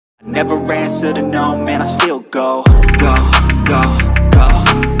Never answer to no, man, I still go, go, go, go,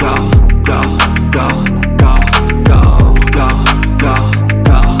 go, go, go, go, go, go, go,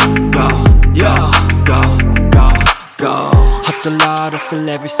 go, go, yo, go, go, go. Hustle hard, hustle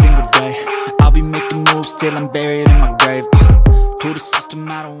every single day. I'll be making moves till I'm buried in my grave. To the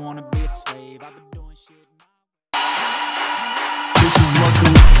system, I don't wanna be a slave. I've been doing shit.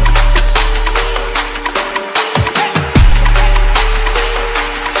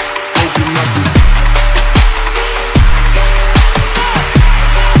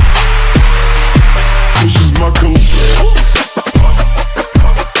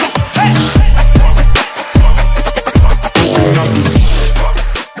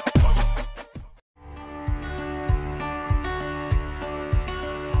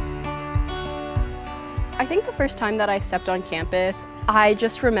 I think the first time that I stepped on campus, I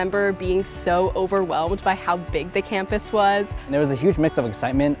just remember being so overwhelmed by how big the campus was. There was a huge mix of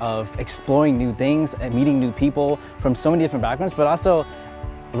excitement of exploring new things and meeting new people from so many different backgrounds, but also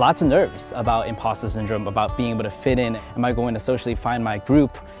lots of nerves about imposter syndrome, about being able to fit in. Am I going to socially find my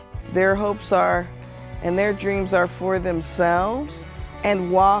group? Their hopes are and their dreams are for themselves,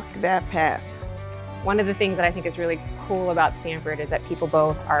 and walk that path. One of the things that I think is really cool about Stanford is that people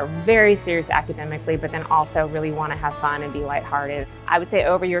both are very serious academically, but then also really want to have fun and be lighthearted. I would say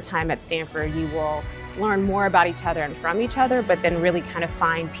over your time at Stanford, you will learn more about each other and from each other, but then really kind of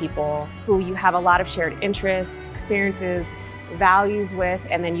find people who you have a lot of shared interests, experiences, values with,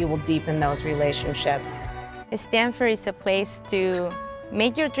 and then you will deepen those relationships. Stanford is a place to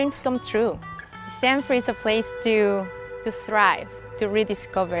make your dreams come true. Stanford is a place to thrive, to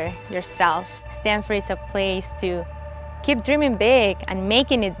rediscover yourself. Stanford is a place to keep dreaming big and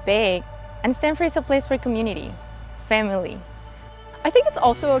making it big. And Stanford is a place for community, family. I think it's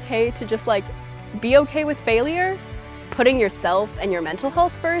also okay to just be okay with failure. Putting yourself and your mental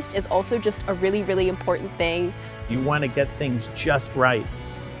health first is also just a really, really important thing. You want to get things just right,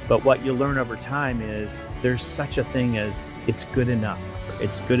 but what you learn over time is there's such a thing as it's good enough.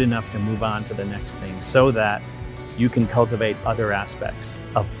 It's good enough to move on to the next thing so that you can cultivate other aspects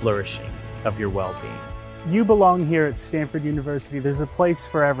of flourishing, of your well-being. You belong here at Stanford University. There's a place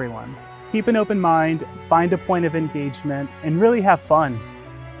for everyone. Keep an open mind, find a point of engagement, and really have fun.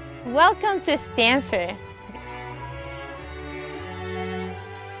 Welcome to Stanford.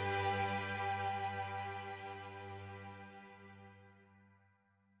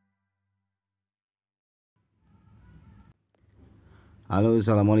 Halo,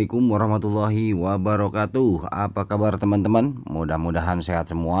 assalamualaikum warahmatullahi wabarakatuh. Apa kabar teman-teman? Mudah-mudahan sehat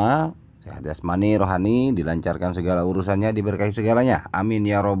semua, sehat jasmani, rohani, dilancarkan segala urusannya, diberkahi segalanya. Amin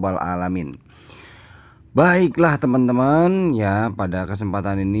ya robbal alamin. Baiklah teman-teman, ya pada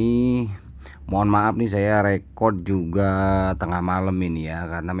kesempatan ini mohon maaf nih saya record juga tengah malam ini ya,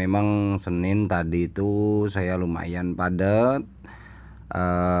 karena memang Senin tadi itu saya lumayan padat.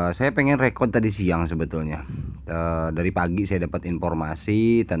 Saya pengen record tadi siang sebetulnya. Dari pagi saya dapat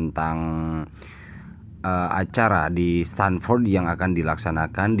informasi tentang acara di Stanford yang akan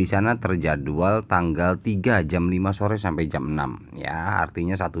dilaksanakan. Di sana terjadwal tanggal 3 jam 5 sore sampai jam 6 ya,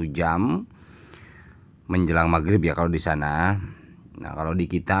 artinya 1 jam menjelang maghrib ya kalau di sana. Nah, kalau di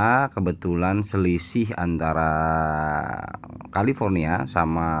kita kebetulan selisih antara California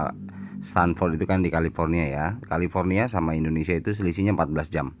sama Stanford itu kan di California ya. California sama Indonesia itu selisihnya 14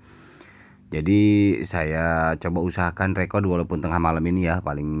 jam. Jadi saya coba usahakan record walaupun tengah malam ini ya.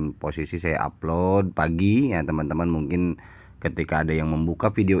 Paling posisi saya upload pagi ya teman-teman. Mungkin ketika ada yang membuka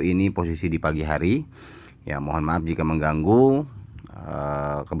video ini posisi di pagi hari, ya mohon maaf jika mengganggu.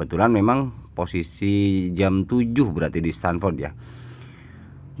 Kebetulan memang posisi jam 7 berarti di Stanford ya.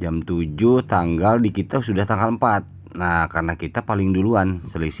 Jam 7 tanggal di kita sudah tanggal 4. Nah, karena kita paling duluan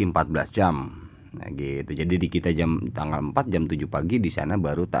selisih 14 jam. Nah, gitu. Jadi di kita tanggal 4 jam 7 pagi, di sana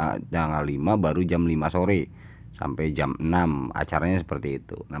baru tanggal 5 baru jam 5 sore sampai jam 6. Acaranya seperti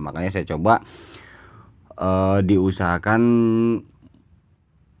itu. Nah, makanya saya coba diusahakan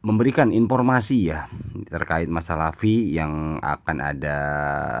memberikan informasi ya terkait masalah fee yang akan ada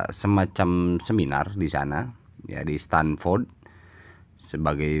semacam seminar di sana ya di Stanford.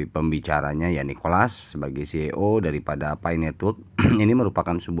 Sebagai pembicaranya ya Nicolas sebagai CEO daripada OPINCUR Network. Ini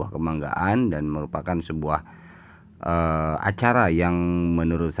merupakan sebuah kebanggaan dan merupakan sebuah acara yang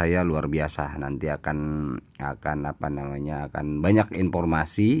menurut saya luar biasa. Nanti akan banyak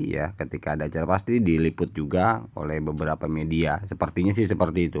informasi ya ketika ada acara, pasti diliput juga oleh beberapa media. Sepertinya sih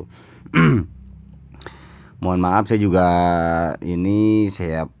seperti itu. Mohon maaf saya juga ini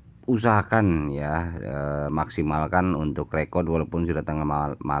saya usahakan ya maksimalkan untuk record walaupun sudah tengah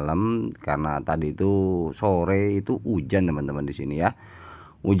malam, karena tadi itu sore itu hujan teman-teman di sini ya.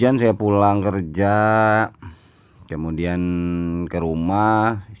 Hujan, saya pulang kerja, kemudian ke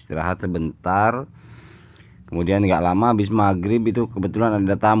rumah istirahat sebentar. Kemudian nggak lama habis maghrib itu kebetulan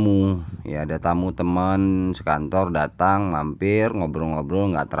ada tamu, ya ada tamu teman sekantor datang mampir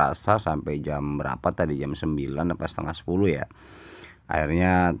ngobrol-ngobrol, nggak terasa sampai jam berapa tadi, jam 9 apa setengah 10 ya.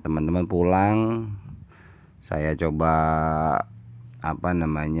 Akhirnya teman-teman pulang, saya coba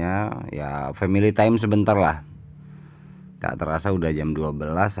ya family time sebentar lah. Tak terasa udah jam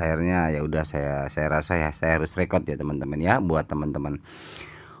 12, akhirnya ya udah saya rasa ya saya harus record ya teman-teman ya, buat teman-teman.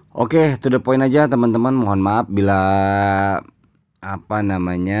 Oke, to the point aja teman-teman. Mohon maaf bila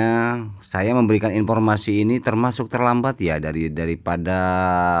saya memberikan informasi ini termasuk terlambat ya daripada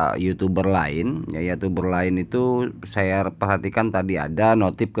YouTuber lain. Ya, YouTuber lain itu saya perhatikan tadi ada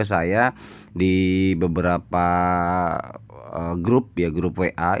notif ke saya di beberapa grup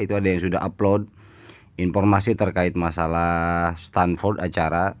WA itu ada yang sudah upload informasi terkait masalah Stanford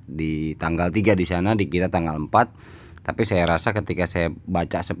acara di tanggal 3 di sana, di kita tanggal 4. Tapi saya rasa ketika saya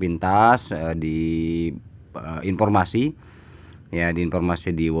baca sepintas di informasi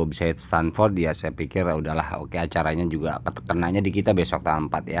di website Stanford ya, saya pikir udahlah oke, acaranya juga kenanya di kita besok tanggal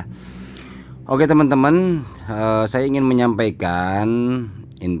 4 ya. Oke teman-teman, saya ingin menyampaikan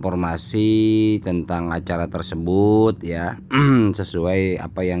informasi tentang acara tersebut ya, sesuai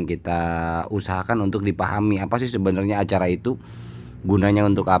apa yang kita usahakan untuk dipahami apa sih sebenarnya acara itu, gunanya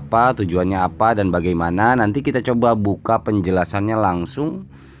untuk apa, tujuannya apa, dan bagaimana. Nanti kita coba buka penjelasannya langsung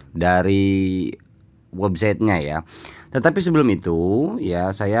dari websitenya ya. Tetapi sebelum itu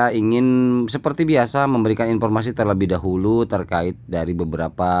ya, saya ingin seperti biasa memberikan informasi terlebih dahulu terkait dari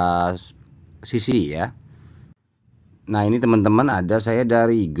beberapa sisi ya. Nah ini teman-teman, ada saya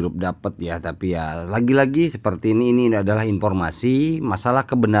dari grup dapat ya, tapi ya lagi-lagi seperti ini adalah informasi, masalah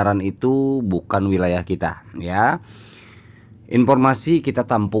kebenaran itu bukan wilayah kita ya. Informasi kita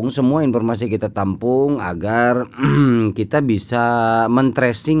tampung, semua informasi kita tampung agar kita bisa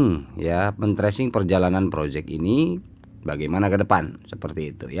men-tracing perjalanan project ini bagaimana ke depan,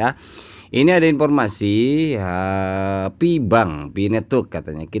 seperti itu ya. Ini ada informasi Pi Network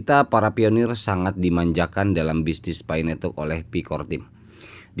katanya, kita para pionir sangat dimanjakan dalam bisnis Pi Network oleh Pi Core Team,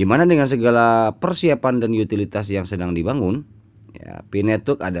 dimana dengan segala persiapan dan utilitas yang sedang dibangun ya, Pi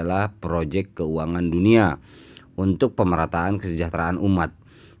Network adalah proyek keuangan dunia untuk pemerataan kesejahteraan umat.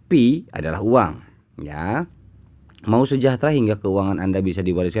 Pi adalah uang ya. Mau sejahtera hingga keuangan Anda bisa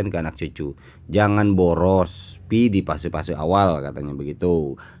diwariskan ke anak cucu. Jangan boros, Pi di fase-fase awal katanya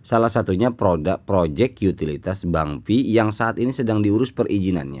begitu. Salah satunya proyek utilitas Bank Pi yang saat ini sedang diurus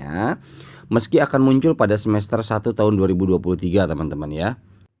perizinannya, meski akan muncul pada semester 1 tahun 2023 teman-teman ya.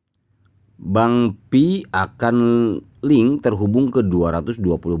 Bank Pi akan link terhubung ke 220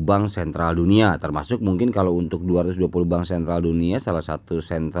 bank sentral dunia, termasuk mungkin kalau untuk 220 bank sentral dunia, salah satu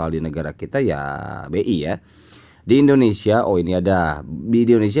sentral di negara kita ya BI ya. Di Indonesia, ini ada di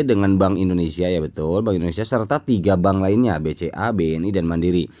Indonesia dengan Bank Indonesia ya, betul, Bank Indonesia, serta 3 bank lainnya, BCA, BNI, dan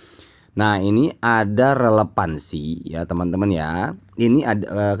Mandiri. Nah ini ada relevansi ya teman-teman ya. Ini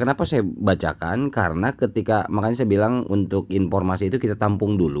ada, kenapa saya bacakan, karena makanya saya bilang untuk informasi itu kita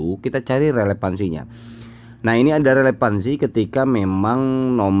tampung dulu, kita cari relevansinya. Nah ini ada relevansi ketika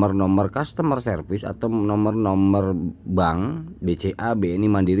memang nomor-nomor customer service atau nomor-nomor bank BCA, BNI,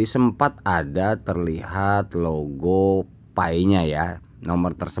 Mandiri sempat ada terlihat logo Pi-nya ya,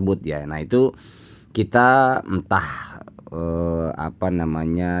 nomor tersebut ya. Nah itu kita entah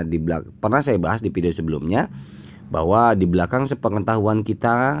di belakang, pernah saya bahas di video sebelumnya bahwa di belakang sepengetahuan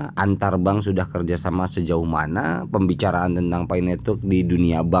kita antar bank sudah kerjasama sejauh mana, pembicaraan tentang Pi Network di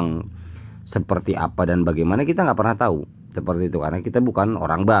dunia bank seperti apa dan bagaimana kita nggak pernah tahu seperti itu, karena kita bukan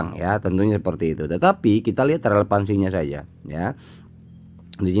orang bank ya, tentunya seperti itu. Tetapi kita lihat relevansinya saja ya.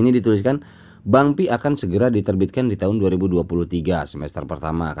 Di sini dituliskan Bank Pi akan segera diterbitkan di tahun 2023 semester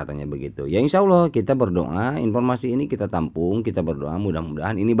pertama katanya begitu. Ya insya Allah kita berdoa, informasi ini kita tampung, kita berdoa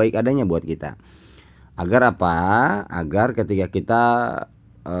mudah-mudahan ini baik adanya buat kita. Agar apa? Agar ketika kita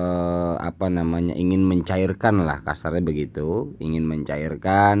ingin mencairkan lah, kasarnya begitu, ingin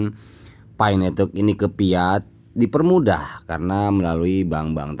mencairkan Pi Network ini ke fiat dipermudah karena melalui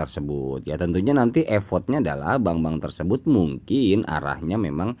bank-bank tersebut. Ya tentunya nanti effortnya adalah bank-bank tersebut mungkin arahnya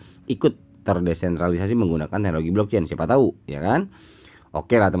memang ikut terdesentralisasi menggunakan teknologi blockchain, siapa tahu ya kan.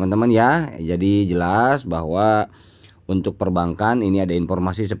 Oke lah teman-teman ya, jadi jelas bahwa untuk perbankan ini ada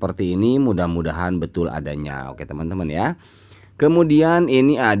informasi seperti ini, mudah-mudahan betul adanya. Oke teman-teman ya. Kemudian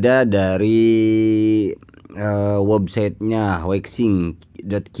ini ada dari websitenya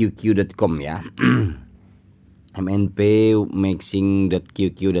waxing.qq.com ya.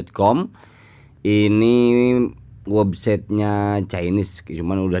 mnpmaxing.qq.com. Ini websitenya Chinese,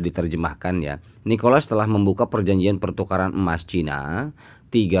 cuman udah diterjemahkan ya. Nicolas telah membuka perjanjian pertukaran emas Cina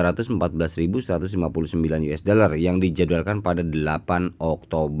 314.159 US dollar yang dijadwalkan pada 8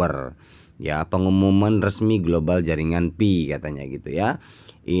 Oktober. Ya, pengumuman resmi global jaringan Pi katanya gitu ya.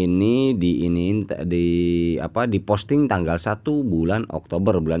 Ini diposting tanggal 1 bulan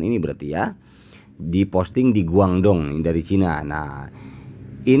Oktober, bulan ini berarti ya. Diposting di Guangdong dari Cina. Nah,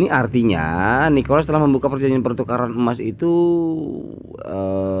 ini artinya Nicolas telah membuka perjanjian pertukaran emas itu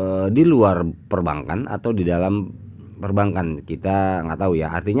di luar perbankan atau di dalam perbankan, kita nggak tahu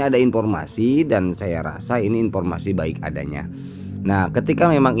ya. Artinya ada informasi dan saya rasa ini informasi baik adanya. Nah, ketika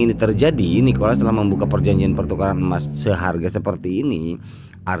memang ini terjadi, Nicolas telah membuka perjanjian pertukaran emas seharga seperti ini,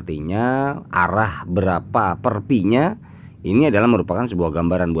 artinya arah berapa per Pi-nya ini adalah merupakan sebuah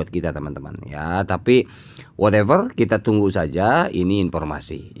gambaran buat kita teman-teman ya. Tapi whatever, kita tunggu saja, ini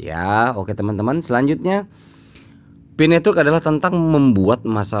informasi ya. Oke teman-teman, selanjutnya Pi Network adalah tentang membuat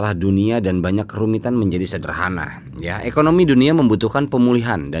masalah dunia dan banyak kerumitan menjadi sederhana ya. Ekonomi dunia membutuhkan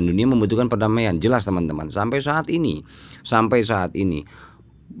pemulihan dan dunia membutuhkan perdamaian, jelas teman-teman. Sampai saat ini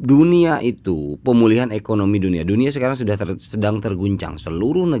dunia itu pemulihan ekonomi dunia sekarang sedang terguncang.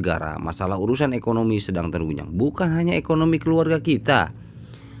 Seluruh negara masalah urusan ekonomi sedang terguncang. Bukan hanya ekonomi keluarga kita,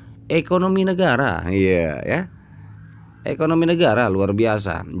 ekonomi negara, iya ya. Ekonomi negara luar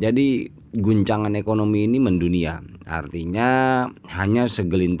biasa. Jadi guncangan ekonomi ini mendunia. Artinya hanya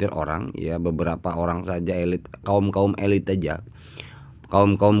segelintir orang ya, beberapa orang saja elit, kaum elit aja.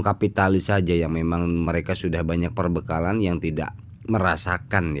 Kaum kapitalis saja yang memang mereka sudah banyak perbekalan yang tidak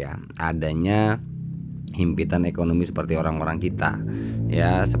merasakan ya adanya himpitan ekonomi seperti orang-orang kita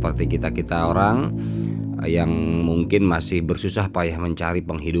ya, seperti kita orang yang mungkin masih bersusah payah mencari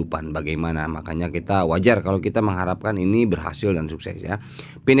penghidupan. Bagaimana, makanya kita wajar kalau kita mengharapkan ini berhasil dan sukses ya.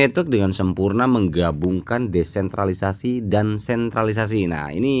 Pi Network dengan sempurna menggabungkan desentralisasi dan sentralisasi.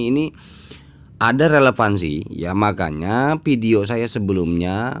 Nah, ini ada relevansi ya, makanya video saya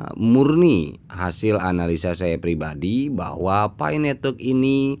sebelumnya murni hasil analisa saya pribadi bahwa Pi Network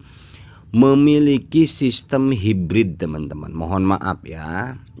ini memiliki sistem hibrid teman-teman. Mohon maaf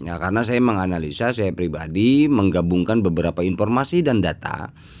ya karena saya menganalisa, saya pribadi menggabungkan beberapa informasi dan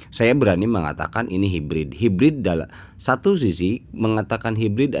data. Saya berani mengatakan ini hibrid. Hibrid dalam satu sisi mengatakan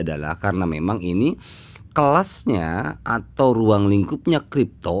hibrid adalah karena memang ini kelasnya atau ruang lingkupnya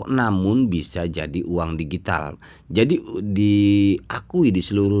kripto namun bisa jadi uang digital. Jadi diakui di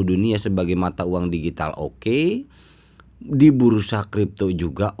seluruh dunia sebagai mata uang digital, oke. Di bursa kripto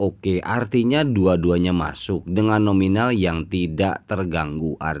juga oke. Artinya dua-duanya masuk dengan nominal yang tidak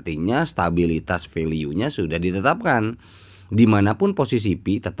terganggu. Artinya stabilitas value-nya sudah ditetapkan. Dimanapun posisi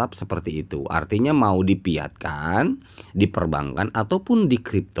Pi tetap seperti itu. Artinya mau dipiatkan, di perbankan ataupun di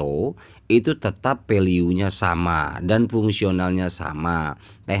kripto itu tetap value-nya sama dan fungsionalnya sama.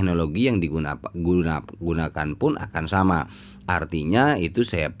 Teknologi yang digunakan pun akan sama. Artinya itu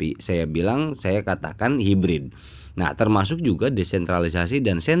saya katakan hibrid. Nah, termasuk juga desentralisasi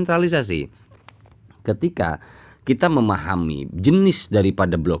dan sentralisasi. Ketika kita memahami jenis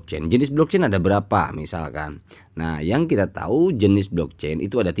daripada blockchain. Jenis blockchain ada berapa misalkan. Nah, yang kita tahu jenis blockchain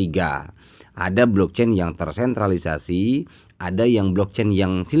itu ada 3. Ada blockchain yang tersentralisasi, ada yang blockchain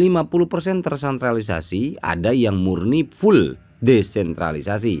yang 50% tersentralisasi, ada yang murni full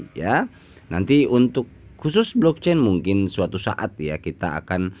desentralisasi ya. Nanti untuk khusus blockchain mungkin suatu saat ya kita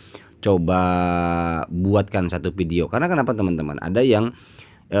akan coba buatkan satu video. Karena kenapa teman-teman? Ada yang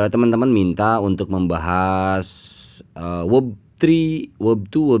teman-teman minta untuk membahas Web 3,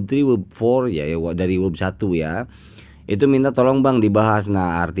 Web 2, Web 3, Web 4 ya dari Web 1 ya. Itu minta tolong Bang dibahas.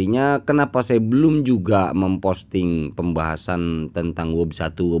 Nah, artinya kenapa saya belum juga memposting pembahasan tentang Web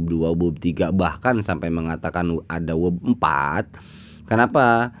 1, Web 2, Web 3 bahkan sampai mengatakan ada Web 4.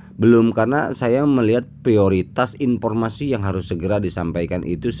 Kenapa? Belum, karena saya melihat prioritas informasi yang harus segera disampaikan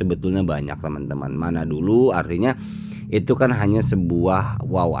itu sebetulnya banyak teman-teman. Mana dulu, artinya itu kan hanya sebuah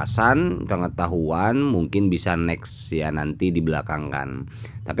wawasan, pengetahuan, mungkin bisa next ya nanti dibelakangkan.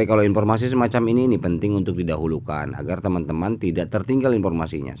 Tapi kalau informasi semacam ini penting untuk didahulukan agar teman-teman tidak tertinggal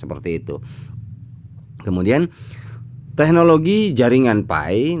informasinya, seperti itu. Kemudian teknologi jaringan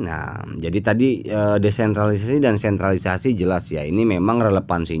Pi. Nah, jadi tadi desentralisasi dan sentralisasi jelas ya. Ini memang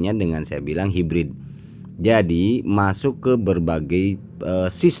relevansinya dengan saya bilang hibrid. Jadi masuk ke berbagai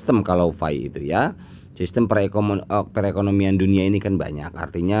sistem kalau Pi itu ya. Sistem perekonomian dunia ini kan banyak.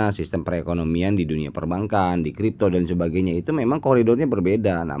 Artinya sistem perekonomian di dunia perbankan, di kripto dan sebagainya itu memang koridornya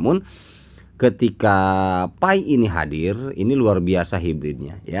berbeda. Namun ketika Pi ini hadir, ini luar biasa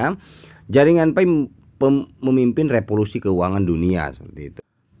hibridnya ya. Jaringan Pi memimpin revolusi keuangan dunia seperti itu.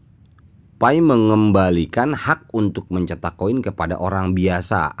 Pi mengembalikan hak untuk mencetak koin kepada orang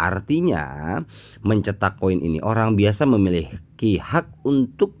biasa. Artinya mencetak koin ini orang biasa memiliki hak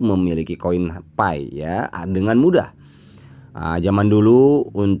untuk memiliki koin Pi ya dengan mudah. Zaman dulu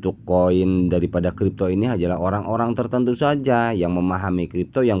untuk koin daripada kripto ini adalah orang-orang tertentu saja yang memahami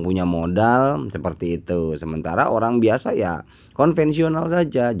kripto, yang punya modal seperti itu. Sementara orang biasa ya konvensional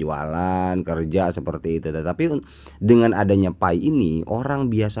saja, jualan, kerja seperti itu. Tetapi dengan adanya Pi ini, orang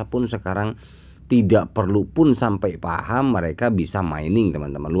biasa pun sekarang tidak perlu pun sampai paham, mereka bisa mining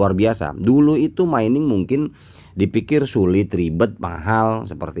teman-teman. Luar biasa. Dulu itu mining mungkin dipikir sulit, ribet, mahal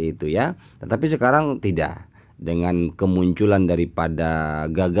seperti itu ya. Tetapi sekarang tidak. Dengan kemunculan daripada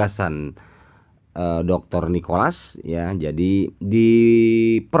gagasan Dr. Nicolas ya, jadi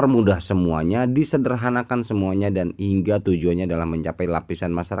dipermudah semuanya, disederhanakan semuanya, dan hingga tujuannya adalah mencapai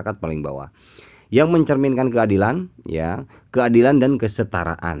lapisan masyarakat paling bawah yang mencerminkan keadilan ya, keadilan dan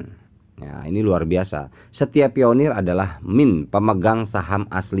kesetaraan. Ya, ini luar biasa. Setiap pionir adalah pemegang saham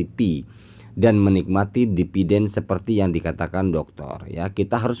asli Pi dan menikmati dividen seperti yang dikatakan dokter ya.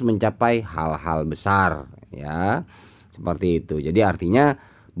 Kita harus mencapai hal-hal besar ya, seperti itu. Jadi artinya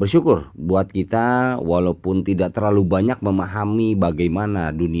bersyukur buat kita walaupun tidak terlalu banyak memahami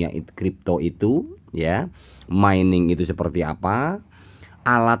bagaimana dunia kripto itu ya, mining itu seperti apa,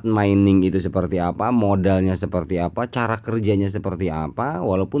 alat mining itu seperti apa, modalnya seperti apa, cara kerjanya seperti apa.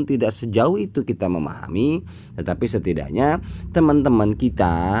 Walaupun tidak sejauh itu kita memahami, tetapi setidaknya teman-teman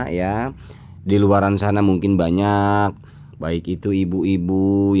kita ya di luaran sana mungkin banyak, baik itu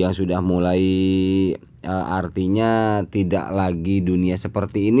ibu-ibu yang sudah mulai artinya tidak lagi dunia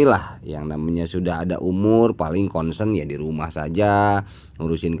seperti inilah, yang namanya sudah ada umur, paling concern ya di rumah saja,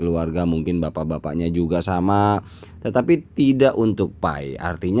 ngurusin keluarga, mungkin bapak-bapaknya juga sama, tetapi tidak untuk Pi.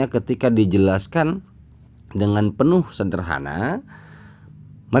 Artinya ketika dijelaskan dengan penuh sederhana,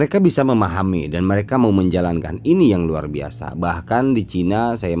 mereka bisa memahami dan mereka mau menjalankan. Ini yang luar biasa. Bahkan di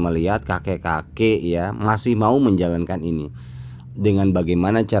Cina saya melihat kakek-kakek ya masih mau menjalankan ini. Dengan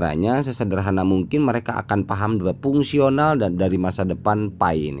bagaimana caranya sesederhana mungkin mereka akan paham fungsional dan dari masa depan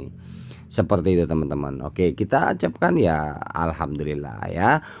Pi ini. Seperti itu teman-teman. Oke, kita ucapkan ya alhamdulillah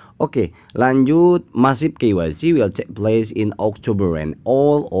ya. Oke, lanjut. Massive KYC will take place in October and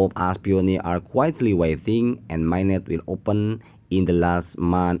all of us pioneer are quietly waiting and mainnet will open in the last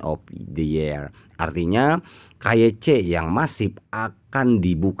month of the year. Artinya KYC yang masif akan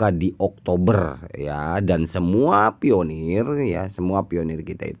dibuka di Oktober ya, dan semua pionir ya, semua pionir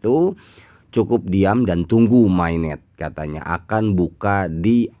kita itu cukup diam dan tunggu mainnet, katanya akan buka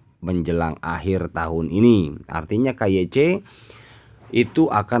di menjelang akhir tahun ini. Artinya KYC itu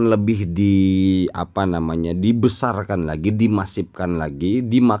akan lebih dibesarkan lagi, dimasifkan lagi,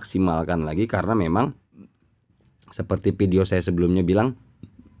 dimaksimalkan lagi, karena memang seperti video saya sebelumnya bilang,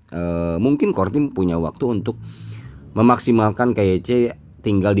 mungkin core team punya waktu untuk memaksimalkan KYC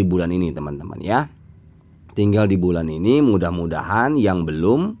tinggal di bulan ini teman-teman ya. Tinggal di bulan ini, mudah-mudahan yang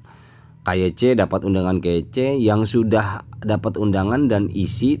belum KYC dapat undangan KYC, yang sudah dapat undangan dan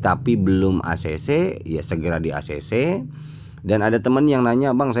isi tapi belum ACC ya segera di ACC. Dan ada teman yang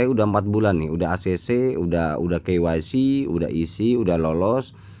nanya, "Bang, saya udah 4 bulan nih, udah ACC, udah KYC, udah isi, udah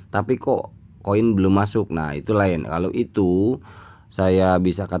lolos, tapi kok koin belum masuk." Nah, itu lain. Kalau itu saya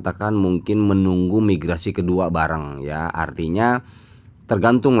bisa katakan mungkin menunggu migrasi kedua bareng ya. Artinya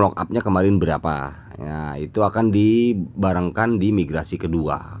tergantung lockupnya kemarin berapa. Ya, itu akan dibarengkan di migrasi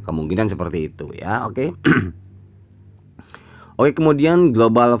kedua. Kemungkinan seperti itu ya. Oke. Oke, kemudian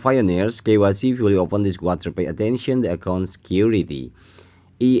Global Pioneers KYC fully open this quarter, pay attention the account security.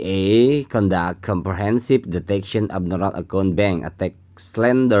 EA conduct comprehensive detection abnormal account bank attack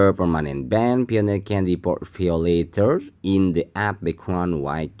slender permanent ban. Pioneer can report violators in the app background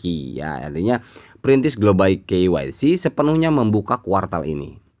wiki ya. Artinya perintis global KYC sepenuhnya membuka kuartal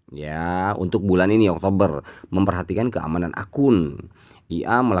ini ya, untuk bulan ini Oktober, memperhatikan keamanan akun.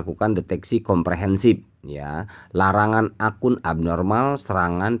 IA melakukan deteksi komprehensif ya, larangan akun abnormal,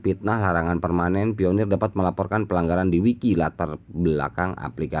 serangan, fitnah, larangan permanen. Pionir dapat melaporkan pelanggaran di wiki latar belakang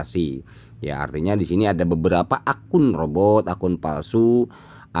aplikasi. Ya, artinya di sini ada beberapa akun robot, akun palsu,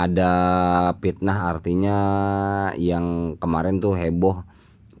 ada fitnah, artinya yang kemarin tuh heboh,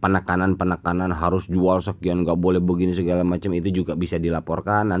 penekanan harus jual sekian, nggak boleh begini segala macam, itu juga bisa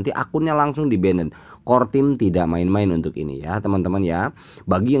dilaporkan. Nanti akunnya langsung di-ban. Core team tidak main-main untuk ini ya teman-teman ya.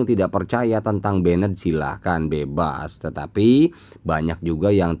 Bagi yang tidak percaya tentang banned silahkan bebas, tetapi banyak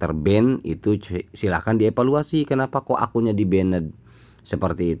juga yang terban, itu silahkan dievaluasi kenapa kok akunnya di-banned.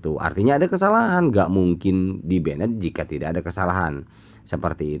 Seperti itu. Artinya ada kesalahan, nggak mungkin di-banned jika tidak ada kesalahan.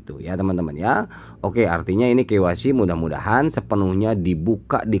 Seperti itu ya teman-teman ya. Oke, artinya ini KYC mudah-mudahan sepenuhnya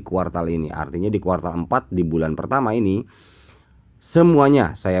dibuka di kuartal ini. Artinya di kuartal 4 di bulan pertama ini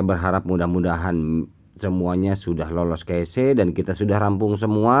semuanya saya berharap mudah-mudahan semuanya sudah lolos KYC dan kita sudah rampung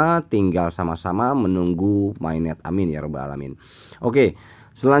semua, tinggal sama-sama menunggu mainnet. Amin ya rabbal alamin. Oke,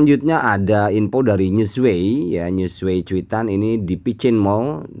 selanjutnya ada info dari Newsway ya, Newsway cuitan ini di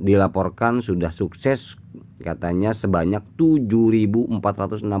Cheatmoon dilaporkan sudah sukses katanya sebanyak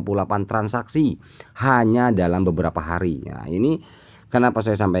 7.468 transaksi hanya dalam beberapa hari. Nah, ini kenapa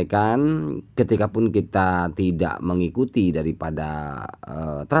saya sampaikan ketika pun kita tidak mengikuti daripada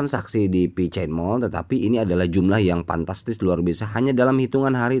transaksi di Cheatmoon, tetapi ini adalah jumlah yang fantastis luar biasa hanya dalam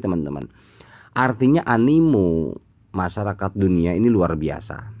hitungan hari teman-teman. Artinya animo masyarakat dunia ini luar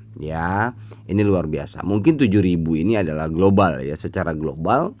biasa ya. Ini luar biasa. Mungkin 7.000 ini adalah global ya, secara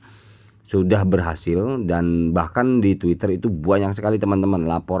global sudah berhasil dan bahkan di Twitter itu banyak sekali teman-teman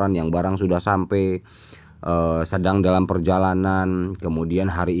laporan yang barang sudah sampai sedang dalam perjalanan,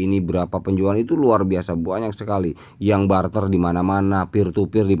 kemudian hari ini berapa penjualan, itu luar biasa banyak sekali. Yang barter di mana-mana, peer to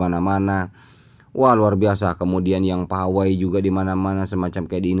peer di mana-mana. Wah, luar biasa. Kemudian yang pawai juga di mana-mana, semacam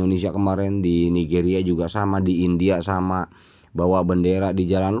kayak di Indonesia kemarin, di Nigeria juga sama, di India sama, bawa bendera di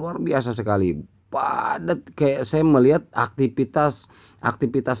jalan, luar biasa sekali. Padat, kayak saya melihat aktivitas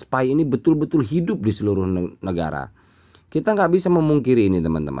SPY ini betul-betul hidup di seluruh negara. Kita nggak bisa memungkiri ini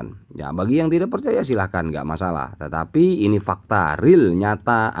teman-teman. Ya, bagi yang tidak percaya silahkan, nggak masalah. Tetapi ini fakta real,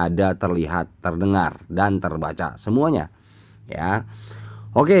 nyata, ada, terlihat, terdengar, dan terbaca semuanya. Ya,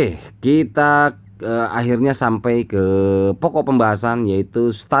 oke, kita akhirnya sampai ke pokok pembahasan,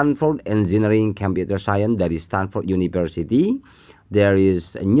 yaitu Stanford Engineering Computer Science dari Stanford University. There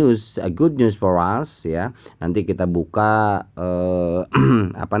is a good news for us ya. Nanti kita buka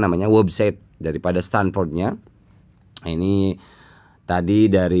website daripada Stanfordnya. Ini tadi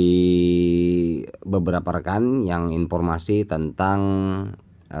dari beberapa rekan yang informasi tentang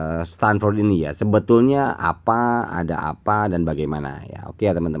Stanford ini ya. Sebetulnya apa, ada apa dan bagaimana ya. Oke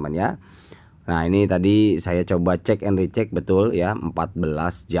ya teman-teman ya. Nah, ini tadi saya coba cek and recheck betul ya, 14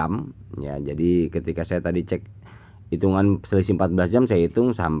 jam ya. Jadi ketika saya tadi cek hitungan selisih 14 jam, saya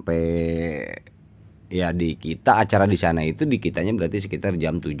hitung sampai ya di kita acara di sana itu di kitanya berarti sekitar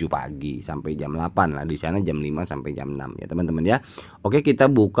jam 7 pagi sampai jam 8 lah, di sana jam 5 sampai jam 6 ya teman-teman ya. Oke,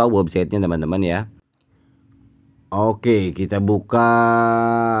 kita buka websitenya teman-teman ya. Oke, kita buka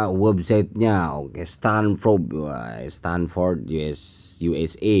websitenya. Oke, Stanford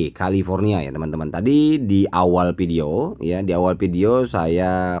USA California ya teman-teman. Tadi di awal video ya, di awal video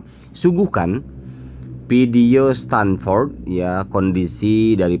saya suguhkan video Stanford ya,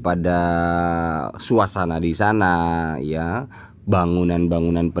 kondisi daripada suasana di sana ya,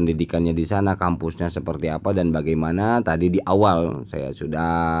 bangunan-bangunan pendidikannya di sana, kampusnya seperti apa dan bagaimana. Tadi di awal saya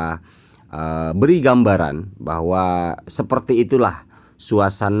sudah beri gambaran bahwa seperti itulah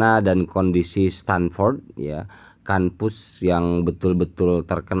suasana dan kondisi Stanford ya, kampus yang betul-betul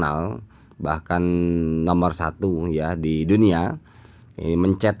terkenal, bahkan nomor 1 ya di dunia. Ini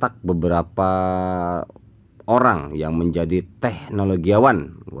mencetak beberapa orang yang menjadi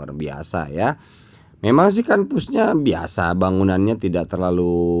teknologiawan luar biasa ya. Memang sih kampusnya biasa, bangunannya tidak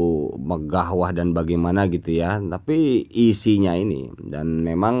terlalu megah wah dan bagaimana gitu ya, tapi isinya ini, dan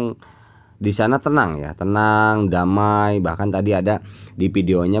memang di sana tenang ya, tenang, damai. Bahkan tadi ada di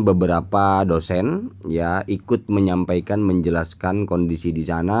videonya beberapa dosen ya ikut menyampaikan, menjelaskan kondisi di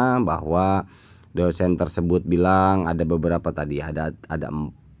sana, bahwa dosen tersebut bilang ada beberapa tadi, ada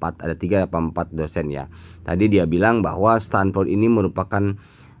 3 atau 4 dosen ya. Tadi dia bilang bahwa Stanford ini merupakan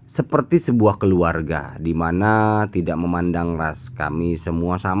seperti sebuah keluarga di mana tidak memandang ras. Kami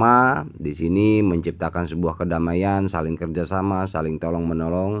semua sama di sini menciptakan sebuah kedamaian, saling kerjasama, saling tolong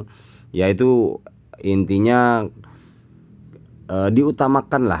menolong. Yaitu intinya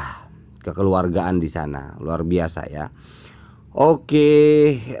diutamakanlah kekeluargaan di sana. Luar biasa ya.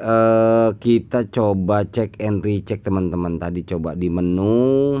 Oke, kita coba cek and recheck teman-teman. Tadi coba di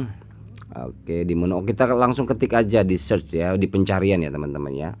menu. Oke, di menu kita langsung ketik aja di search ya, di pencarian ya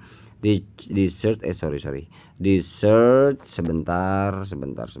teman-teman ya. Di search di search sebentar.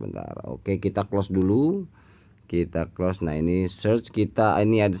 Oke, kita close dulu. Kita close. Nah, ini search kita,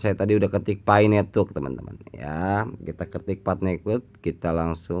 ini ada, saya tadi udah ketik Pi Network teman-teman ya. Kita ketik Pi Network, kita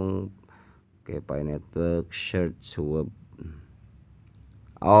langsung Pi Network search web.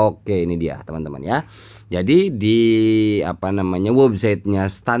 Oke, ini dia teman-teman ya. Jadi di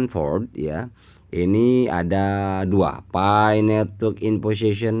websitenya Stanford ya, ini ada 2, Pi Network in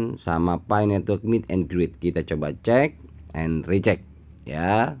Possession sama Pi Network Meet and Greet. Kita coba cek and recheck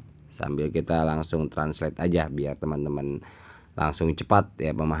ya. Sambil kita langsung translate aja biar teman-teman langsung cepat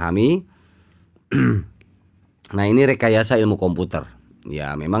ya memahami. Nah, ini rekayasa ilmu komputer.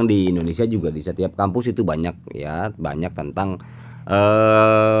 Ya, memang di Indonesia juga di setiap kampus itu banyak ya, banyak tentang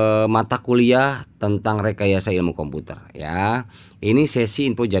mata kuliah tentang rekayasa ilmu komputer ya. Ini sesi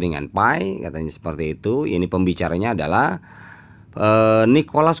info jaringan Pi katanya seperti itu. Ini pembicaranya adalah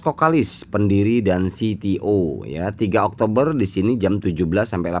Nicolas kokkalis, pendiri dan CTO ya. 3 Oktober di sini jam 17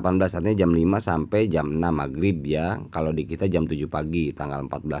 sampai 18, artinya jam 5 sampai jam 6 maghrib ya. Kalau di kita jam 7 pagi tanggal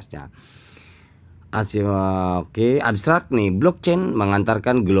 14-nya. Oke, abstrak nih. Blockchain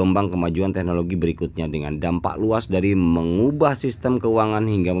mengantarkan gelombang kemajuan teknologi berikutnya dengan dampak luas dari mengubah sistem keuangan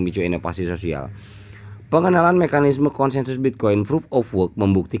hingga memicu inovasi sosial. Pengenalan mekanisme konsensus Bitcoin Proof of Work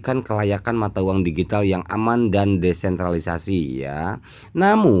membuktikan kelayakan mata uang digital yang aman dan desentralisasi ya.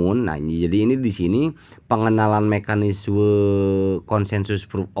 Namun, nah jadi ini di sini pengenalan mekanisme konsensus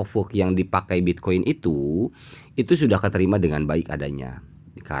Proof of Work yang dipakai Bitcoin itu sudah keterima dengan baik adanya.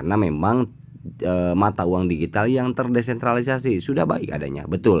 Karena memang mata uang digital yang terdesentralisasi sudah baik adanya,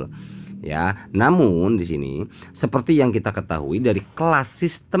 betul. Ya, namun di sini seperti yang kita ketahui dari kelas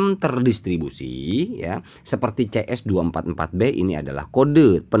sistem terdistribusi ya, seperti CS244B ini adalah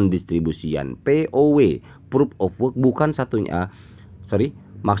kode pendistribusian POW, Proof of Work bukan satunya.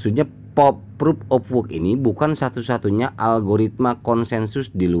 Maksudnya Proof of Work ini bukan satu-satunya algoritma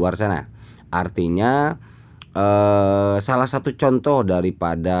konsensus di luar sana. Artinya salah satu contoh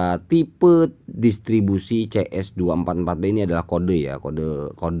daripada tipe distribusi CS244B ini adalah kode ya,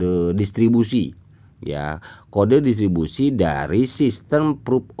 kode distribusi ya, kode distribusi dari sistem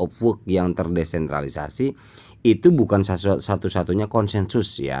Proof of Work yang terdesentralisasi itu bukan satu-satunya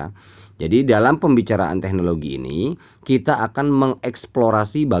konsensus ya. Jadi dalam pembicaraan teknologi ini kita akan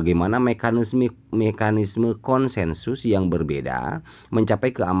mengeksplorasi bagaimana mekanisme konsensus yang berbeda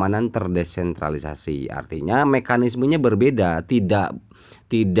mencapai keamanan terdesentralisasi. Artinya mekanismenya berbeda, tidak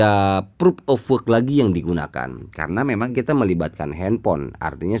proof of work lagi yang digunakan karena memang kita melibatkan handphone.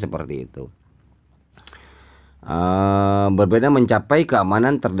 Artinya seperti itu. Berbeda mencapai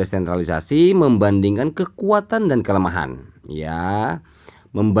keamanan terdesentralisasi membandingkan kekuatan dan kelemahan ya,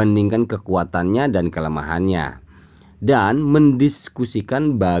 membandingkan kekuatannya dan kelemahannya, dan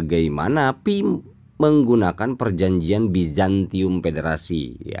mendiskusikan bagaimana Pi menggunakan perjanjian Bizantium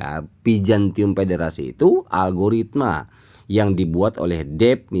Federasi ya. Bizantium Federasi itu algoritma yang dibuat oleh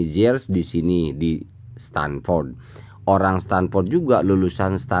Dave Mezieres di sini di Stanford. Orang Stanford juga,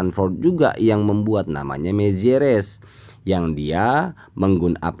 lulusan Stanford juga yang membuat, namanya Mezieres, yang dia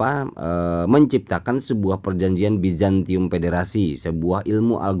menciptakan sebuah perjanjian Bizantium Federasi, sebuah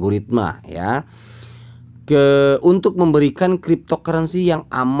ilmu algoritma ya, untuk memberikan cryptocurrency yang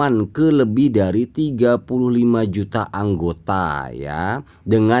aman ke lebih dari 35 juta anggota ya,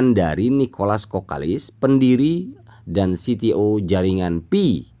 dengan dari Nicolas kokkalis, pendiri dan CTO jaringan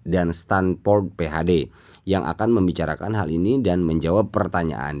Pi dan Stanford PhD, yang akan membicarakan hal ini dan menjawab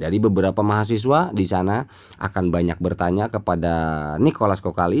pertanyaan dari beberapa mahasiswa di sana. Akan banyak bertanya kepada Nicolas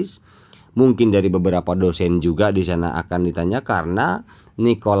kokkalis, mungkin dari beberapa dosen juga di sana akan ditanya, karena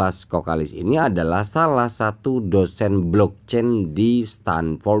Nicolas kokkalis ini adalah salah satu dosen blockchain di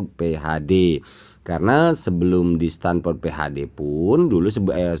Stanford PhD. Karena sebelum di Stanford PhD pun dulu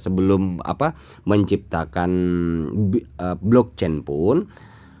sebelum menciptakan blockchain pun,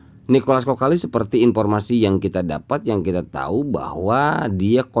 Nicolas kokkalis seperti informasi yang kita dapat, yang kita tahu bahwa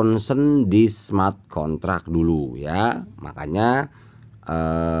dia concern di smart contract dulu ya. Makanya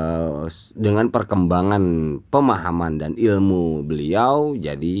dengan perkembangan pemahaman dan ilmu beliau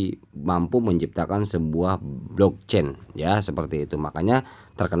jadi mampu menciptakan sebuah blockchain ya, seperti itu. Makanya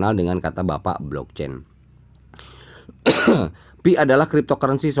terkenal dengan kata bapak blockchain. Pi adalah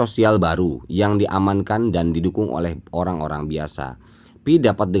cryptocurrency sosial baru yang diamankan dan didukung oleh orang-orang biasa. Pi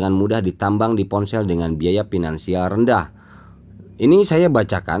dapat dengan mudah ditambang di ponsel dengan biaya finansial rendah. Ini saya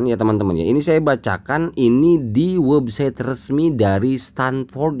bacakan ya teman-teman ya. Ini saya bacakan ini di website resmi dari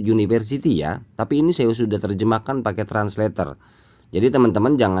Stanford University ya. Tapi ini saya sudah terjemahkan pakai translator. Jadi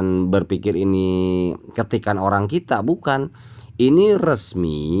teman-teman jangan berpikir ini ketikan orang kita, bukan. Ini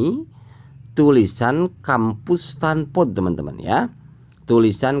resmi tulisan kampus Stanford teman-teman ya.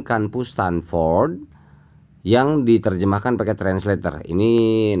 Tulisan kampus Stanford yang diterjemahkan pakai translator.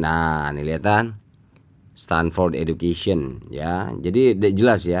 Ini lihat kan, Stanford Education ya. Jadi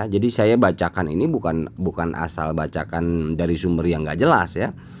jelas ya. Jadi saya bacakan ini bukan asal bacakan dari sumber yang nggak jelas ya.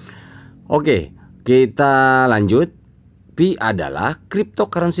 Oke, kita lanjut. Pi adalah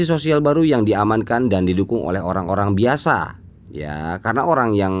cryptocurrency sosial baru yang diamankan dan didukung oleh orang-orang biasa ya, karena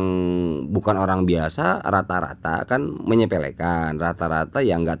orang yang bukan orang biasa rata-rata kan menyepelekan, rata-rata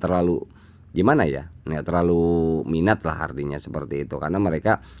yang nggak terlalu gimana ya, nggak terlalu minat lah artinya seperti itu, karena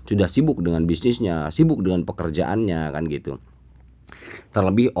mereka sudah sibuk dengan bisnisnya, sibuk dengan pekerjaannya kan gitu.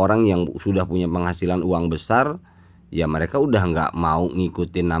 Terlebih orang yang sudah punya penghasilan uang besar, ya mereka udah nggak mau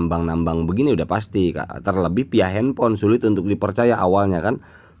ngikutin nambang-nambang begini udah pasti, Kak. Terlebih via handphone sulit untuk dipercaya awalnya kan,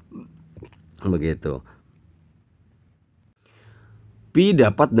 begitu. Pi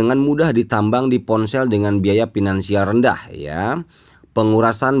dapat dengan mudah ditambang di ponsel dengan biaya finansial rendah ya.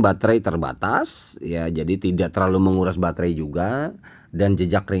 Pengurasan baterai terbatas ya, jadi tidak terlalu menguras baterai juga, dan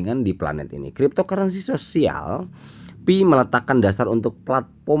jejak ringan di planet ini. Cryptocurrency sosial, Pi meletakkan dasar untuk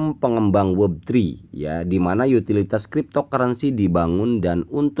platform pengembang Web3 ya, di mana utilitas cryptocurrency dibangun dan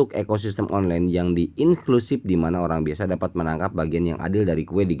untuk ekosistem online yang inklusif, di mana orang biasa dapat menangkap bagian yang adil dari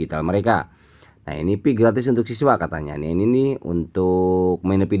kue digital mereka. Nah ini Pi gratis untuk siswa katanya. Nah ini nih untuk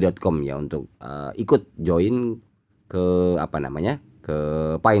mainepi.com ya, untuk ikut join ke apa namanya, ke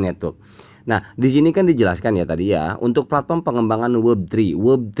Pi Network. Nah di sini kan dijelaskan ya tadi ya, untuk platform pengembangan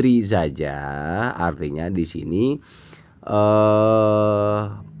Web3 saja, artinya di sini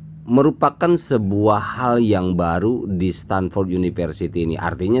merupakan sebuah hal yang baru di Stanford University ini.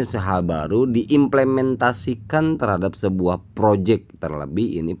 Artinya hal baru diimplementasikan terhadap sebuah project,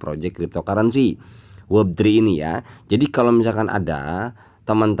 terlebih ini project cryptocurrency Web3 ini ya. Jadi kalau misalkan ada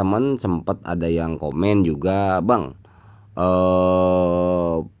teman-teman sempat ada yang komen juga, Bang,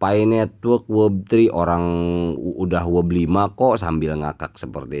 Pi Network Web3 orang udah Web5 kok, sambil ngakak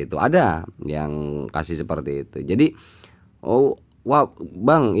seperti itu. Ada yang kasih seperti itu. Jadi wah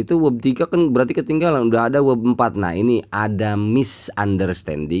Bang, itu Web3 kan berarti ketinggalan, udah ada Web4. Nah ini ada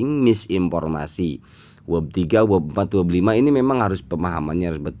misunderstanding, misinformasi. Web3, Web4, Web5 ini memang harus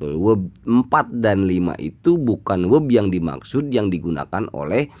pemahamannya harus betul. Web4 dan 5 itu bukan web yang dimaksud yang digunakan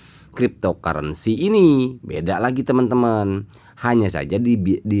oleh cryptocurrency ini. Beda lagi teman-teman. Hanya saja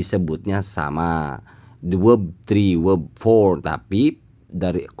disebutnya sama, di Web3, Web4, tapi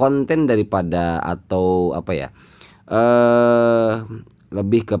dari konten daripada atau apa ya,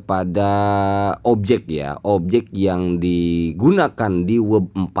 lebih kepada objek ya, objek yang digunakan di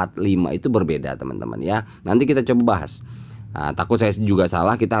Web 4.5 itu berbeda teman-teman ya. Nanti kita coba bahas. Nah, takut saya juga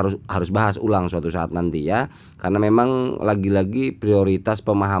salah, kita harus bahas ulang suatu saat nanti ya. Karena memang lagi-lagi prioritas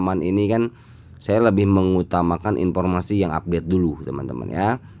pemahaman ini kan saya lebih mengutamakan informasi yang update dulu teman-teman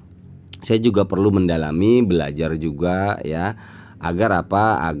ya. Saya juga perlu mendalami, belajar juga ya. Agar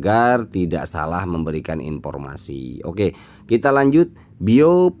apa? Agar tidak salah memberikan informasi. Oke, kita lanjut.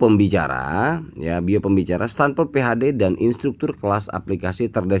 Bio pembicara ya, bio pembicara Stanford PhD dan instruktur kelas aplikasi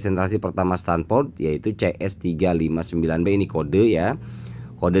terdesentralisasi pertama Stanford, yaitu CS359B. Ini kode ya.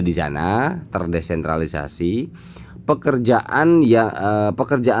 Kode di sana terdesentralisasi. Pekerjaan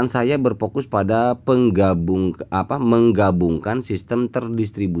saya berfokus pada menggabungkan sistem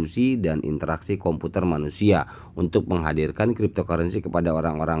terdistribusi dan interaksi komputer manusia untuk menghadirkan cryptocurrency kepada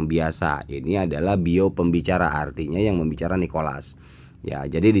orang-orang biasa. Ini adalah bio pembicara, artinya yang membicara Nicolas. Ya,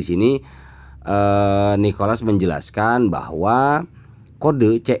 jadi di sini Nicolas menjelaskan bahwa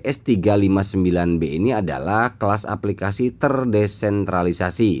kode CS359B ini adalah kelas aplikasi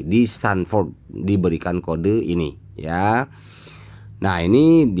terdesentralisasi di Stanford, diberikan kode ini ya. Nah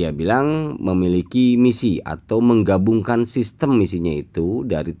ini dia bilang memiliki misi atau menggabungkan sistem, misinya itu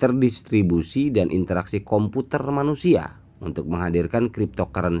dari terdistribusi dan interaksi komputer manusia untuk menghadirkan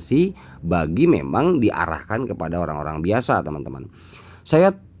cryptocurrency bagi memang diarahkan kepada orang-orang biasa teman-teman.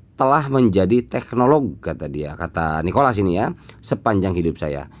 Saya telah menjadi teknolog, kata dia, kata Nicolas ini ya, sepanjang hidup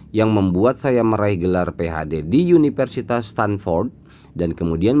saya, yang membuat saya meraih gelar PhD di Universitas Stanford dan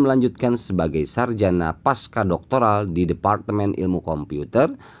kemudian melanjutkan sebagai sarjana pasca doktoral di Departemen Ilmu Komputer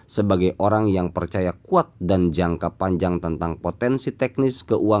sebagai orang yang percaya kuat dan jangka panjang tentang potensi teknis,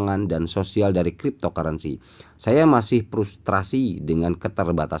 keuangan, dan sosial dari cryptocurrency. Saya masih frustrasi dengan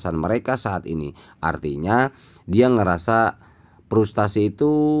keterbatasan mereka saat ini. Artinya dia ngerasa frustasi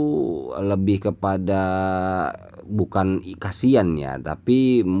itu lebih kepada bukan kasihan ya,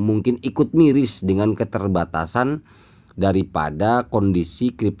 tapi mungkin ikut miris dengan keterbatasan daripada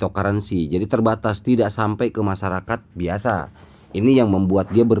kondisi cryptocurrency. Jadi terbatas, tidak sampai ke masyarakat biasa. Ini yang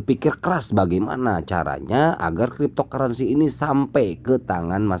membuat dia berpikir keras bagaimana caranya agar cryptocurrency ini sampai ke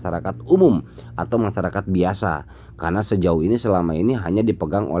tangan masyarakat umum atau masyarakat biasa. Karena sejauh ini selama ini hanya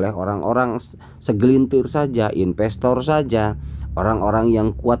dipegang oleh orang-orang segelintir saja, investor saja, orang-orang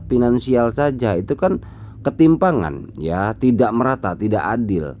yang kuat finansial saja. Itu kan ketimpangan ya, tidak merata, tidak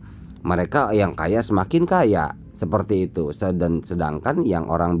adil. Mereka yang kaya semakin kaya seperti itu, dan sedangkan yang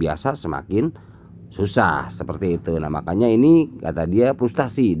orang biasa semakin susah seperti itu. Nah makanya ini kata dia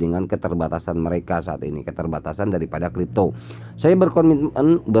frustasi dengan keterbatasan mereka saat ini, keterbatasan daripada kripto. Saya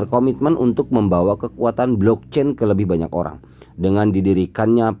berkomitmen untuk membawa kekuatan blockchain ke lebih banyak orang. Dengan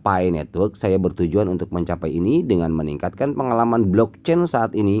didirikannya Pi Network, saya bertujuan untuk mencapai ini dengan meningkatkan pengalaman blockchain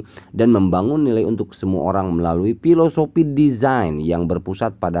saat ini dan membangun nilai untuk semua orang melalui filosofi desain yang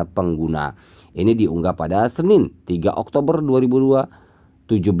berpusat pada pengguna. Ini diunggah pada Senin 3 Oktober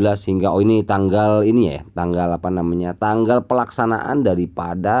 2017 hingga ini tanggal ini ya, tanggal pelaksanaan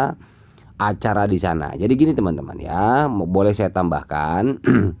daripada acara di sana. Jadi gini teman-teman ya, boleh saya tambahkan.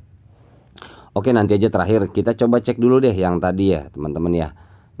 Oke, nanti aja terakhir kita coba cek dulu deh yang tadi ya teman-teman ya.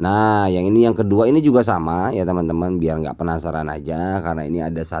 Nah yang ini yang kedua ini juga sama ya teman-teman, biar nggak penasaran aja, karena ini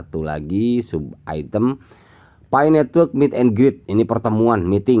ada satu lagi sub item Pi Network Meet and Greet. Ini pertemuan,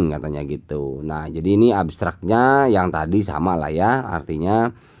 meeting katanya gitu. Nah jadi ini abstraknya yang tadi sama lah ya, artinya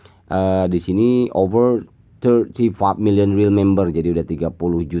di sini over 35 million real member, jadi udah 30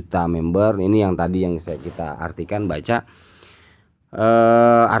 juta member. Ini yang tadi yang kita artikan baca.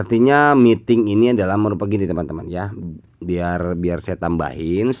 Artinya meeting ini adalah merupakan gini teman-teman ya, biar saya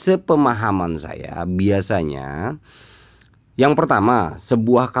tambahin sepemahaman saya. Biasanya yang pertama,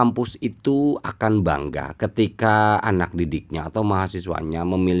 sebuah kampus itu akan bangga ketika anak didiknya atau mahasiswanya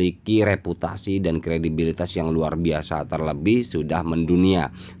memiliki reputasi dan kredibilitas yang luar biasa, terlebih sudah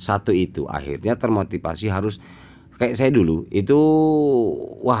mendunia. Satu itu, akhirnya termotivasi harus kayak saya dulu itu,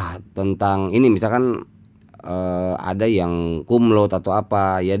 wah tentang ini misalkan ada yang cum laude atau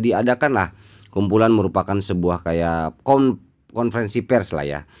apa ya, diadakanlah kumpulan merupakan sebuah kayak konferensi pers lah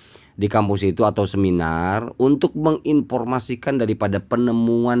ya di kampus itu atau seminar untuk menginformasikan daripada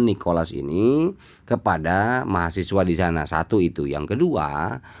penemuan Nicolas ini kepada mahasiswa di sana. Satu itu. Yang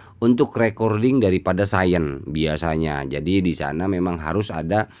kedua, untuk recording daripada sains biasanya. Jadi di sana memang harus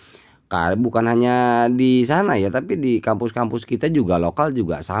ada, bukan hanya di sana ya, tapi di kampus-kampus kita juga lokal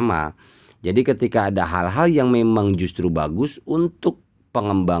juga sama. Jadi ketika ada hal-hal yang memang justru bagus untuk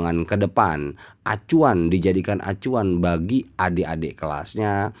pengembangan ke depan, acuan, dijadikan acuan bagi adik-adik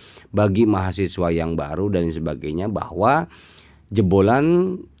kelasnya, bagi mahasiswa yang baru dan sebagainya, bahwa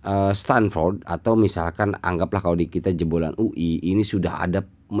jebolan Stanford atau misalkan anggaplah kalau di kita jebolan UI ini sudah ada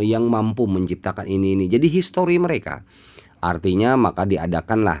yang mampu menciptakan ini. Jadi histori mereka. Artinya maka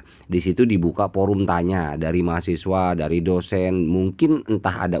diadakanlah di situ, dibuka forum tanya dari mahasiswa, dari dosen, mungkin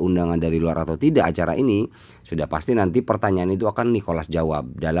entah ada undangan dari luar atau tidak acara ini, sudah pasti nanti pertanyaan itu akan Nicolas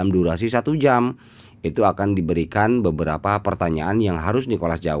jawab dalam durasi 1 jam. Itu akan diberikan beberapa pertanyaan yang harus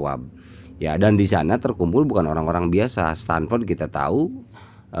Nicolas jawab. Ya, dan di sana terkumpul bukan orang-orang biasa. Stanford kita tahu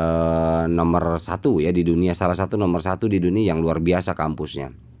nomor 1 ya di dunia, salah satu nomor 1 di dunia yang luar biasa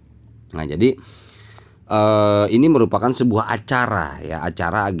kampusnya. Nah jadi ini merupakan sebuah acara ya,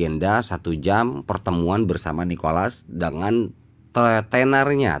 acara agenda 1 jam pertemuan bersama Nicolas dengan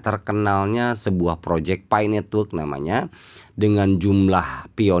tenarnya, terkenalnya sebuah project Pi Network namanya, dengan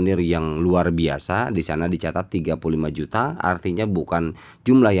jumlah pionir yang luar biasa. Di sana dicatat 35 juta, artinya bukan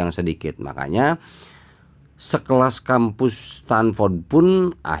jumlah yang sedikit. Makanya sekelas kampus Stanford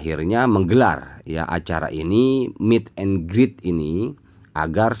pun akhirnya menggelar ya acara ini, Meet and Greet ini,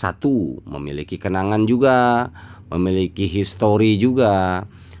 agar satu, memiliki kenangan juga, memiliki histori juga,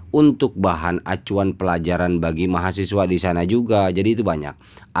 untuk bahan acuan pelajaran bagi mahasiswa di sana juga. Jadi itu banyak.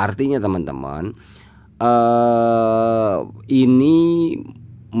 Artinya teman-teman, ini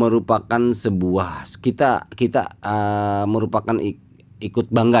merupakan sebuah kita merupakan ikut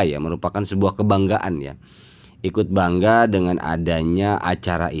bangga ya, merupakan sebuah kebanggaan ya. Ikut bangga dengan adanya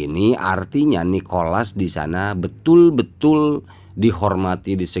acara ini, artinya Nicolas di sana betul-betul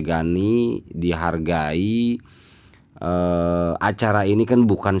dihormati, disegani, dihargai. Acara ini kan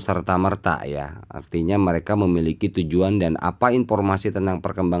bukan serta-merta ya, artinya mereka memiliki tujuan dan apa informasi tentang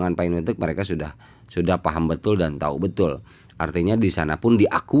perkembangan Pi Network mereka sudah paham betul dan tahu betul. Artinya di sana pun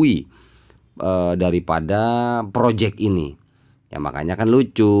diakui daripada project ini ya. Makanya kan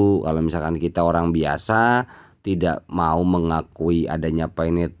lucu kalau misalkan kita orang biasa tidak mau mengakui adanya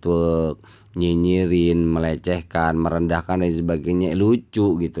Pi Network, nyinyirin, melecehkan, merendahkan dan sebagainya,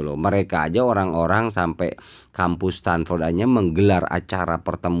 lucu gitu loh. Mereka aja orang-orang sampai kampus Stanford hanya menggelar acara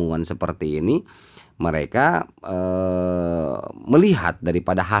pertemuan seperti ini, mereka melihat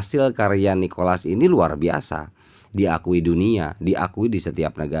daripada hasil karya Nicolas ini luar biasa, diakui dunia, diakui di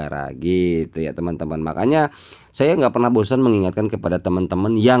setiap negara gitu ya teman-teman. Makanya saya nggak pernah bosan mengingatkan kepada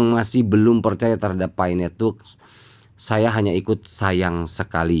teman-teman yang masih belum percaya terhadap Pi Network, saya hanya ikut sayang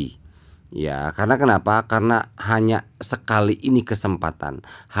sekali ya. Karena kenapa? Karena hanya sekali ini kesempatan,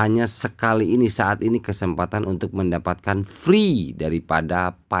 hanya sekali ini, saat ini kesempatan untuk mendapatkan free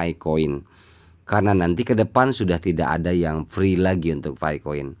daripada Pi Coin. karena nanti ke depan sudah tidak ada yang free lagi untuk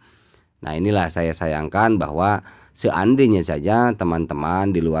Filecoin. Nah, inilah saya sayangkan bahwa seandainya saja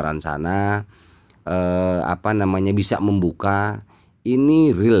teman-teman di luaran sana bisa membuka,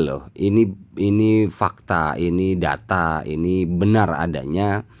 ini real loh, ini fakta, ini data, ini benar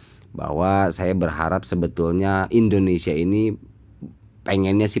adanya, bahwa saya berharap sebetulnya Indonesia ini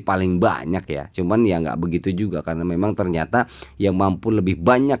pengennya sih paling banyak ya, cuman ya nggak begitu juga, karena memang ternyata yang mampu lebih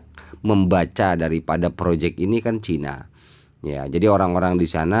banyak membaca daripada project ini kan Cina ya. Jadi orang-orang di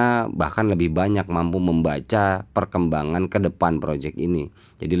sana bahkan lebih banyak mampu membaca perkembangan ke depan project ini,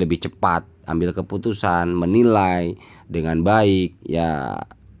 jadi lebih cepat ambil keputusan, menilai dengan baik ya.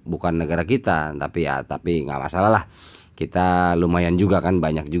 Bukan negara kita, tapi nggak masalah lah, kita lumayan juga kan,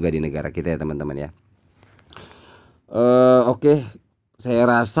 banyak juga di negara kita ya teman-teman ya. Oke, saya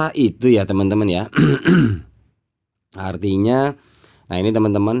rasa itu ya teman-teman ya. Artinya, nah ini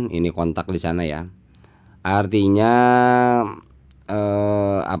teman-teman, ini kontak di sana ya. Artinya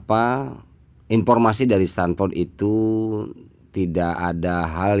informasi dari Stanford itu tidak ada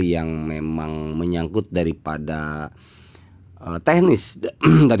hal yang memang menyangkut daripada teknis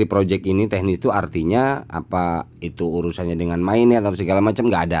dari project ini. Teknis itu artinya apa itu urusannya dengan mainnya atau segala macam,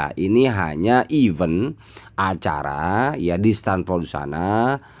 nggak ada. Ini hanya event acara ya di Stanford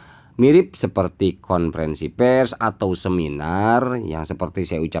sana, mirip seperti konferensi pers atau seminar yang seperti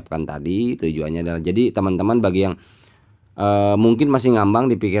saya ucapkan tadi. Tujuannya adalah, jadi teman-teman bagi yang mungkin masih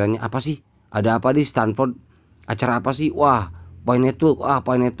ngambang di pikirannya, apa sih, ada apa di Stanford, acara apa sih, wah Point Network,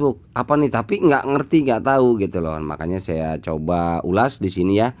 apa nih, tapi nggak ngerti, nggak tahu gitu loh. Makanya saya coba ulas di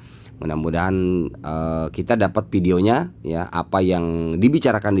sini ya. Mudah-mudahan kita dapat videonya ya, apa yang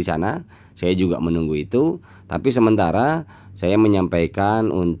dibicarakan di sana. Saya juga menunggu itu. Tapi sementara saya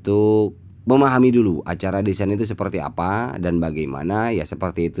menyampaikan untuk memahami dulu acara di sana itu seperti apa dan bagaimana ya,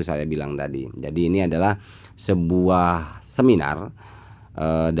 seperti itu saya bilang tadi. Jadi ini adalah sebuah seminar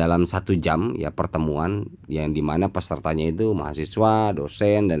dalam 1 jam ya, pertemuan yang dimana pesertanya itu mahasiswa,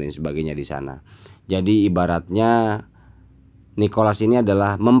 dosen dan lain sebagainya di sana. Jadi ibaratnya Nicolas ini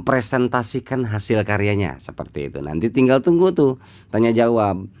adalah mempresentasikan hasil karyanya seperti itu. Nanti tinggal tunggu tuh tanya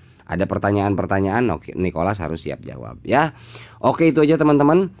jawab. Ada pertanyaan-pertanyaan, Nicolas harus siap jawab ya. Oke, itu aja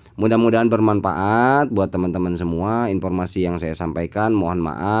teman-teman. Mudah-mudahan bermanfaat buat teman-teman semua informasi yang saya sampaikan.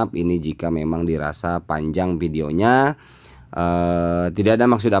 Mohon maaf ini jika memang dirasa panjang videonya. Tidak ada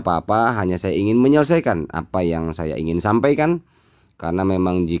maksud apa-apa, hanya saya ingin menyelesaikan apa yang saya ingin sampaikan. Karena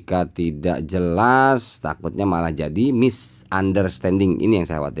memang jika tidak jelas takutnya malah jadi misunderstanding. Ini yang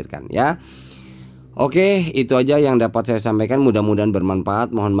saya khawatirkan ya. Oke, itu aja yang dapat saya sampaikan. Mudah-mudahan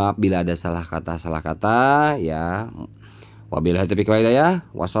bermanfaat. Mohon maaf bila ada salah kata ya. Wabillahi taufiq wal hidayah.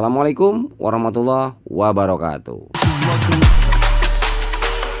 Wassalamualaikum warahmatullahi wabarakatuh.